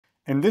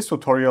In this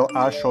tutorial,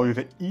 I'll show you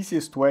the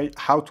easiest way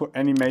how to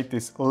animate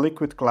this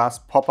liquid glass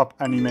pop-up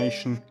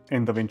animation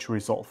in DaVinci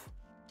Resolve.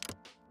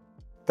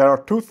 There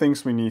are two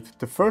things we need.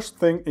 The first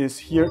thing is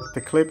here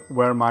the clip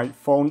where my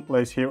phone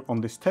lays here on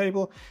this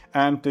table,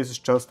 and this is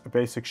just a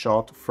basic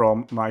shot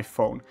from my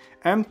phone.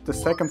 And the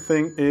second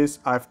thing is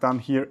I've done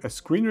here a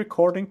screen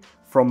recording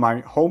from my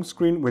home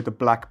screen with a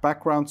black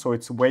background, so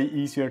it's way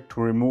easier to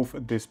remove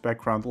this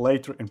background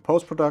later in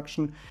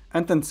post-production.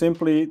 And then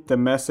simply the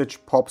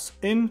message pops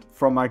in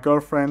from my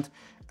girlfriend,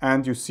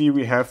 and you see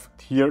we have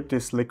here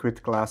this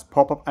liquid glass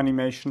pop-up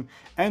animation,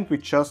 and we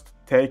just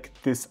take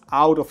this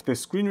out of the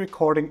screen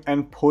recording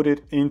and put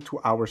it into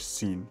our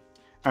scene.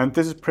 And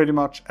this is pretty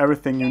much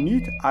everything you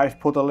need.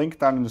 I've put a link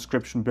down in the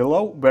description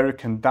below where you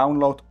can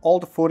download all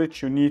the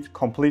footage you need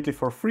completely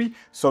for free,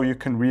 so you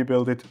can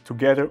rebuild it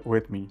together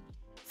with me.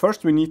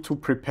 First, we need to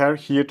prepare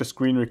here the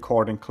screen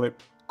recording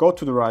clip. Go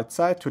to the right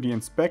side to the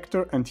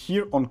inspector, and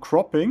here on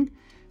cropping,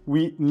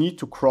 we need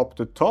to crop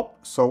the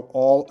top so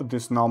all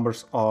these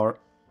numbers are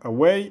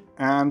away,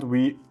 and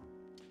we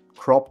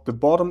crop the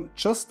bottom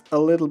just a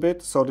little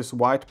bit so this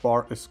white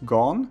bar is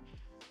gone,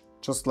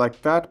 just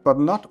like that, but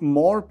not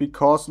more,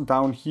 because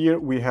down here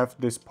we have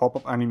this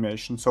pop-up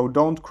animation, so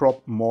don't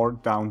crop more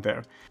down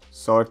there.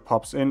 So it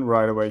pops in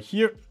right away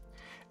here.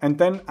 And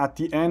then at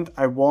the end,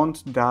 I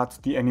want that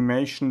the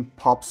animation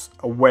pops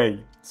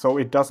away, so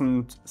it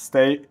doesn't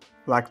stay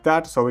like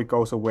that, so it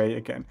goes away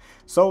again.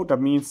 So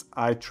that means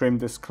I trim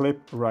this clip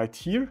right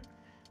here,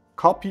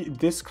 copy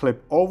this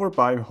clip over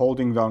by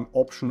holding down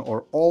Option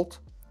or Alt,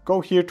 go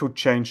here to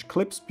change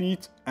clip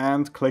speed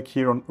and click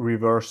here on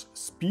reverse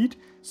speed.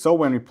 So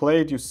when we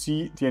play it, you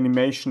see the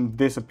animation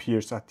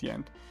disappears at the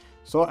end.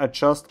 So I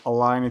just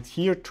align it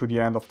here to the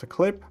end of the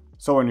clip.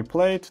 So when you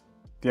play it,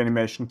 the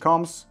animation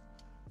comes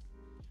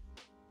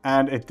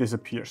and it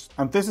disappears.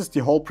 And this is the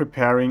whole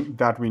preparing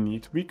that we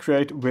need. We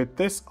create with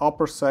this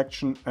upper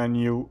section a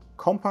new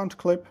compound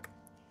clip,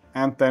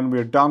 and then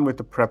we're done with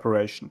the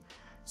preparation.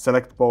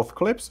 Select both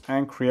clips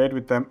and create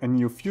with them a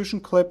new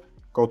Fusion clip.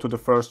 Go to the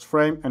first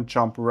frame and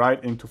jump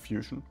right into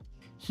Fusion.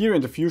 Here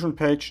in the Fusion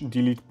page,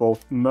 delete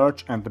both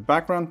merge and the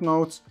background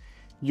nodes.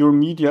 Your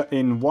media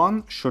in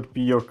 1 should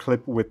be your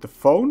clip with the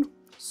phone,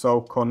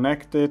 so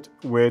connect it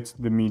with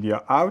the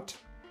media out.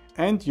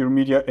 And your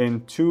media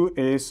in 2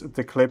 is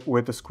the clip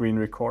with the screen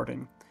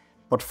recording.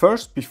 But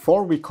first,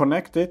 before we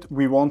connect it,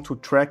 we want to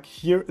track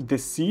here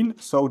this scene,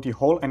 so the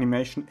whole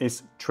animation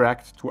is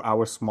tracked to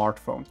our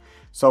smartphone.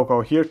 So go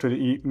here to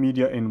the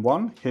media in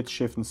 1, hit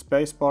Shift and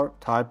Spacebar,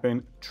 type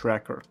in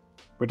tracker.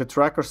 With the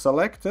tracker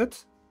selected,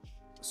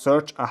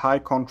 search a high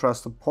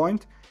contrasted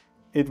point.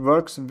 It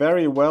works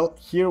very well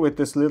here with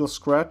this little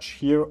scratch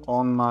here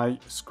on my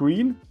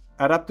screen.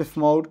 Adaptive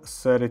mode,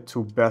 set it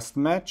to best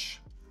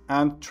match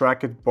and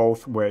track it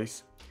both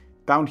ways.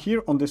 Down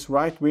here on this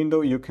right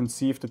window, you can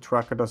see if the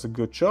tracker does a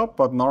good job,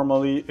 but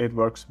normally it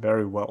works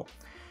very well.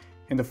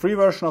 In the free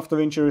version of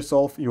DaVinci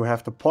Resolve, you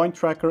have the point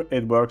tracker.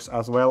 It works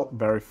as well,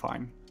 very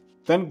fine.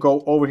 Then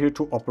go over here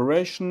to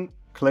Operation,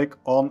 click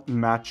on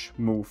Match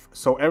Move.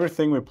 So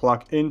everything we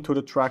plug into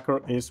the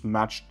tracker is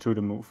matched to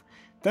the move.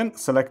 Then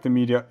select the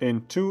media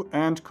in 2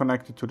 and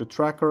connect it to the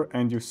tracker,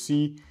 and you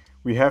see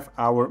we have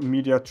our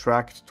media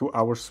tracked to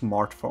our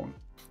smartphone.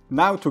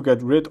 Now to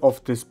get rid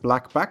of this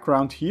black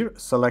background here,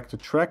 select the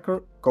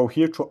tracker, go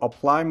here to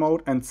Apply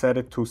Mode and set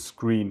it to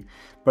Screen.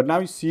 But now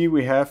you see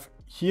we have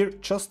here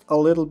just a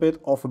little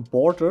bit of a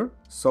border,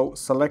 so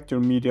select your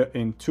media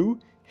in 2,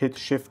 hit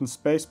Shift and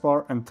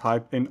Spacebar and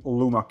type in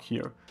Luma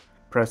Key.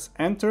 Press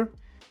Enter.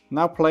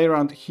 Now play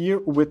around here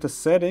with the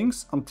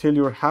settings until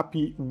you're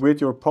happy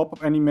with your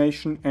pop-up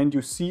animation, and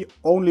you see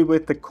only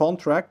with the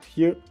contract,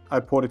 here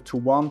I put it to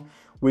 1,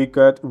 we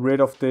get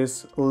rid of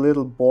this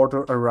little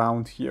border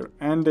around here,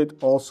 and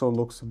it also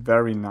looks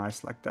very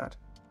nice like that.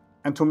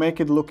 And to make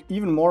it look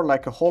even more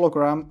like a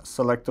hologram,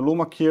 select the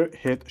Luma Key,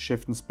 hit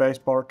Shift and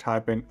Spacebar,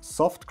 type in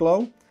Soft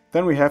Glow.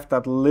 Then we have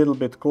that little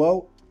bit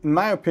glow. In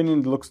my opinion,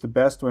 it looks the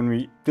best when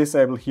we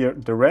disable here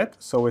the red,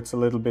 so it's a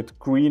little bit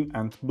green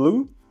and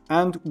blue.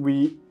 And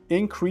we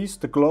increase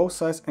the glow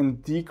size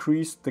and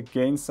decrease the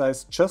gain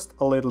size just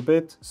a little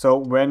bit. So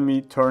when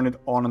we turn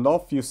it on and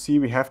off, you see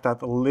we have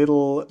that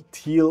little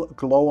teal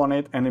glow on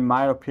it, and in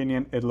my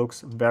opinion it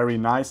looks very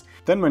nice.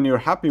 Then when you're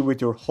happy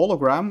with your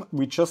hologram,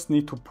 we just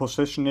need to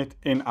position it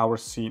in our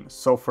scene.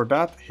 So for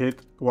that,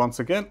 hit once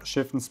again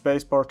Shift and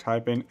Spacebar,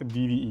 type in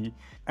DVE.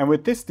 And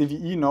with this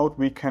DVE node,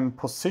 we can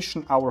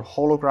position our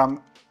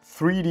hologram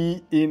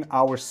 3D in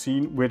our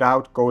scene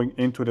without going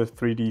into the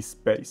 3D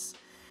space.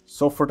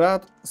 So for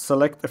that,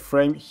 select a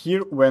frame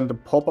here when the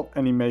pop-up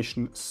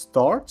animation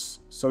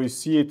starts. So you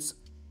see it's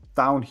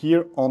down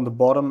here on the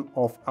bottom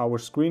of our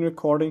screen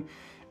recording,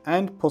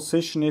 and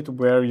position it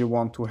where you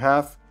want to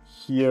have,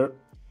 here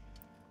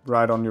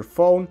right on your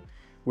phone.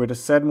 With a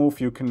Z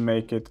move, you can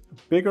make it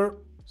bigger.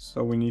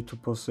 So we need to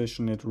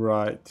position it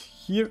right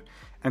here.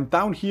 And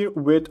down here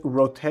with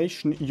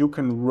rotation, you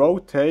can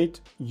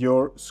rotate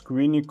your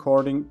screen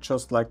recording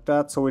just like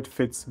that, so it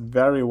fits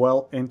very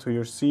well into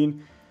your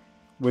scene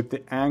with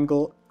the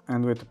angle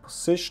and with the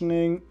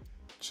positioning.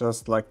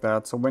 just like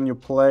that. So when you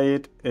play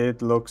it,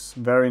 it looks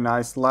very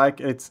nice, like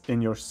it's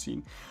in your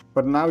scene.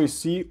 But now you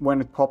see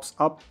when it pops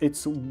up,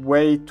 it's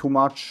way too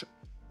much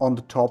on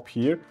the top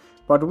here.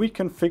 But we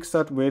can fix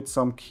that with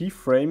some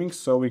keyframing.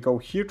 So we go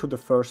here to the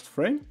first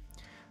frame,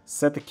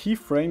 set the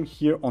keyframe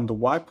here on the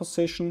Y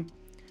position,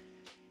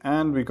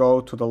 and we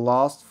go to the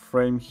last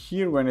frame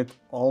here when it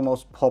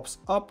almost pops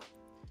up,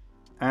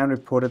 and we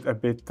put it a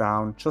bit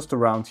down, just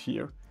around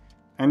here.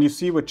 And you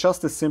see with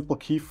just a simple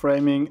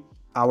keyframing,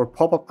 our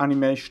pop-up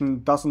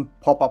animation doesn't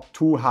pop up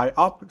too high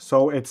up,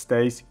 so it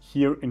stays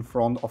here in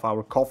front of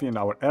our coffee and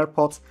our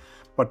AirPods.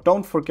 But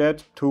don't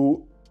forget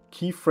to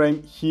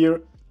keyframe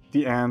here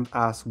the end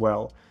as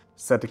well.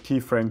 Set the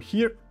keyframe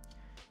here,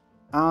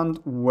 and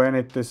when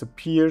it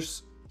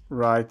disappears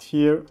right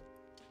here,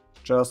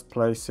 just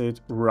place it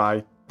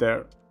right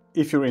there.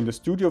 If you're in the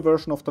studio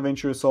version of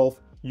DaVinci Resolve,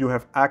 you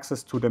have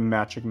access to the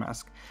magic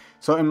mask.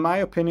 So in my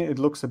opinion, it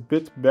looks a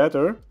bit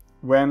better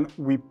when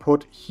we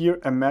put here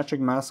a magic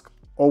mask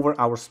over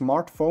our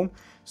smartphone,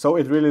 so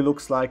it really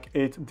looks like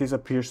it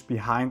disappears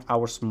behind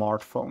our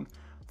smartphone.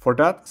 For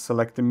that,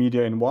 select the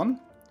media in one,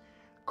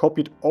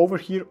 copy it over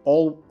here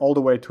all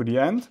the way to the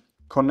end,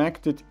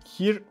 connect it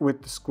here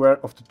with the square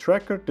of the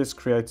tracker. This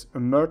creates a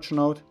merge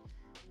node.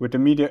 With the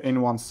media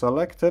in one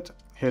selected,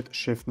 hit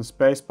Shift and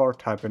Spacebar,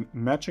 type in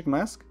magic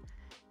mask,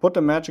 put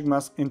the magic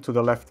mask into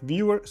the left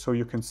viewer so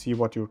you can see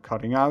what you're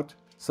cutting out.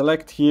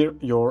 Select here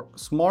your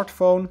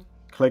smartphone,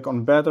 click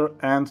on better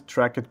and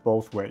track it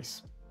both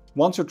ways.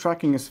 Once your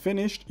tracking is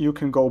finished, you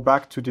can go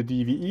back to the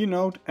DVE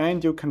node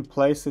and you can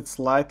place it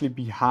slightly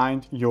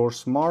behind your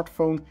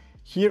smartphone.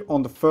 Here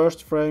on the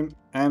first frame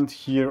and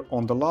here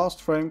on the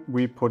last frame,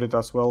 we put it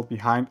as well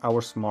behind our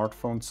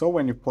smartphone. So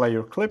when you play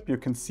your clip, you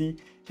can see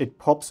it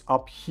pops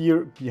up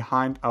here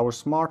behind our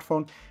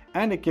smartphone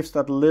and it gives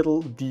that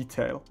little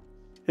detail.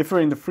 If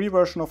you're in the free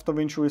version of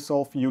DaVinci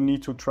Resolve, you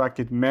need to track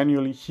it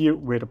manually here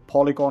with a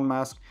Polygon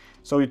Mask.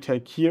 So you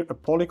take here a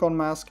Polygon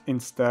Mask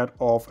instead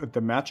of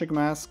the magic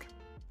mask.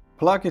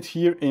 Plug it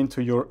here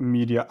into your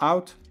media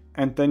out,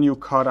 and then you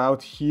cut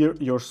out here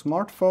your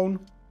smartphone,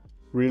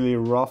 really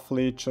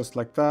roughly, just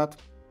like that.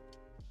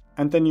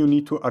 And then you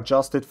need to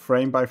adjust it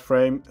frame by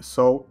frame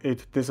so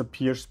it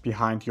disappears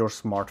behind your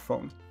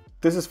smartphone.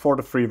 This is for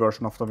the free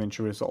version of DaVinci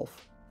Resolve.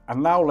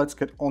 And now let's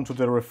get onto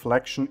the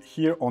reflection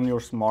here on your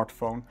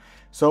smartphone.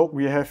 So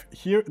we have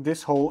here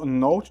this whole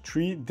node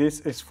tree.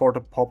 This is for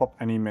the pop-up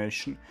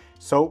animation.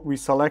 So we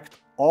select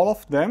all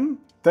of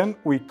them. Then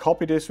we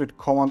copy this with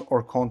Command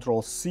or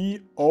Control C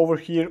over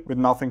here with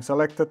nothing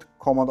selected,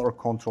 Command or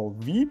Control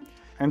V.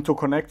 And to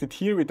connect it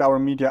here with our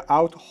media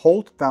out,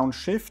 hold down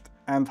Shift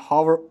and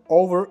hover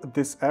over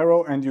this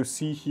arrow, and you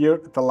see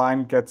here the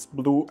line gets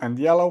blue and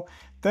yellow.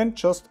 Then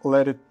just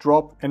let it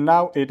drop, and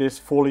now it is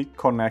fully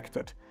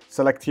connected.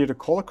 Select here the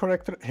color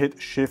corrector,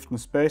 hit Shift and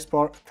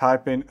Spacebar,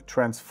 type in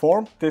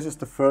Transform. This is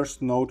the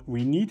first node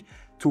we need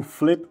to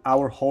flip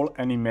our whole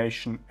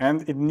animation,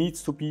 and it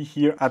needs to be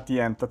here at the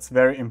end. That's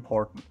very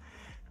important.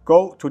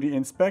 Go to the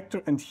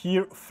inspector and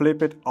here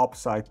flip it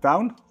upside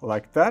down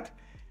like that,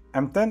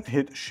 and then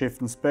hit Shift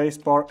and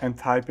Spacebar and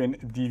type in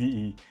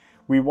DVE.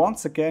 We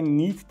once again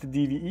need the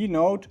DVE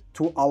node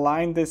to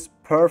align this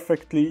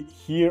perfectly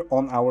here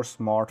on our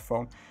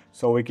smartphone.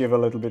 So we give a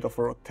little bit of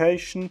a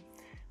rotation.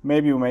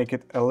 Maybe we make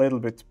it a little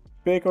bit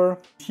bigger.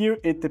 Here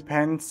it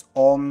depends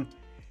on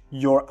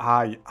your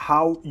eye,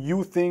 how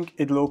you think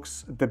it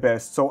looks the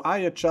best. So I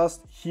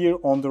adjust here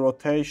on the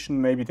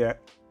rotation, maybe the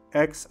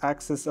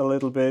X-axis a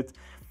little bit,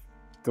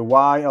 the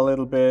Y a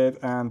little bit,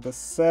 and the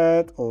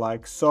Z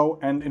like so.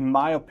 And in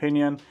my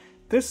opinion,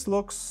 this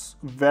looks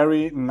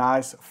very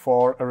nice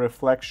for a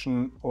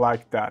reflection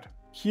like that.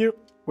 Here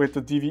with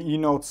the DVE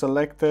node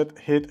selected,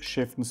 hit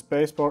Shift and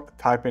Spacebar,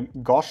 type in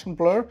Gaussian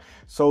blur.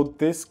 So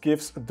this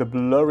gives the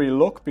blurry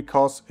look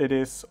because it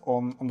is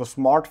on the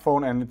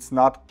smartphone and it's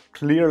not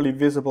clearly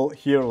visible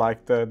here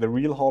like the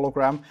real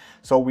hologram.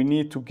 So we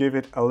need to give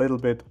it a little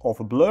bit of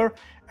a blur.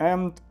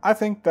 And I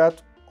think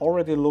that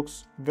already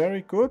looks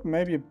very good.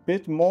 Maybe a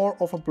bit more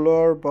of a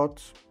blur,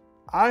 but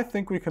I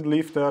think we can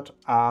leave that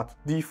at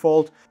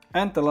default.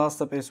 And the last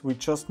step is we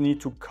just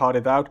need to cut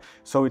it out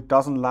so it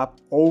doesn't lap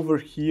over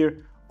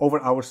here over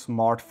our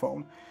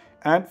smartphone.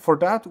 And for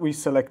that we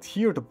select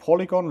here the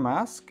Polygon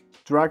Mask,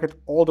 drag it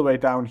all the way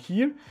down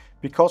here,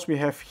 because we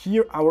have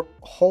here our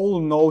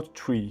whole node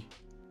tree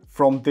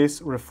from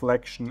this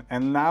reflection,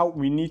 and now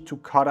we need to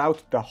cut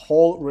out the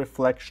whole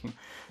reflection.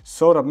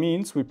 So that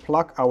means we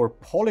plug our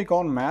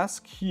Polygon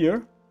Mask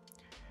here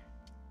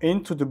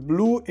into the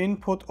blue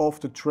input of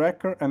the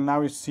tracker, and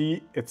now you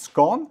see it's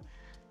gone.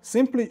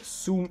 Simply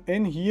zoom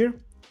in here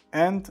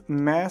and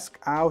mask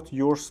out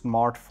your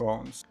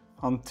smartphones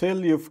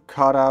until you've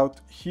cut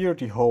out here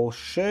the whole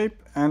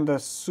shape, and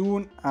as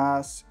soon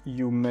as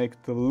you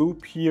make the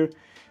loop here,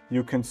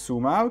 you can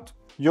zoom out.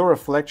 Your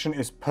reflection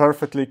is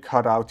perfectly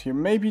cut out here.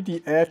 Maybe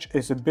the edge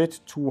is a bit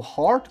too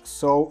hard,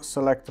 so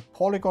select the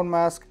Polygon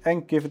Mask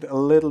and give it a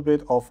little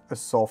bit of a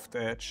soft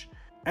edge.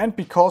 And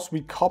because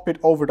we copied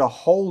over the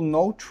whole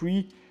node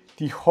tree,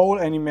 the whole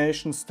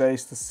animation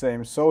stays the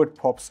same. So it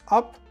pops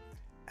up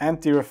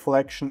and the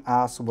reflection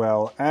as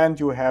well. And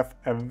you have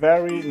a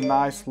very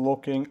nice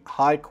looking,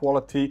 high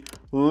quality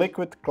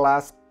liquid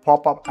glass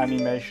pop-up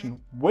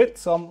animation with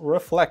some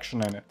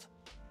reflection in it.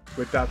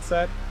 With that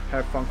said,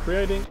 have fun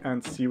creating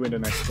and see you in the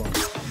next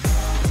one.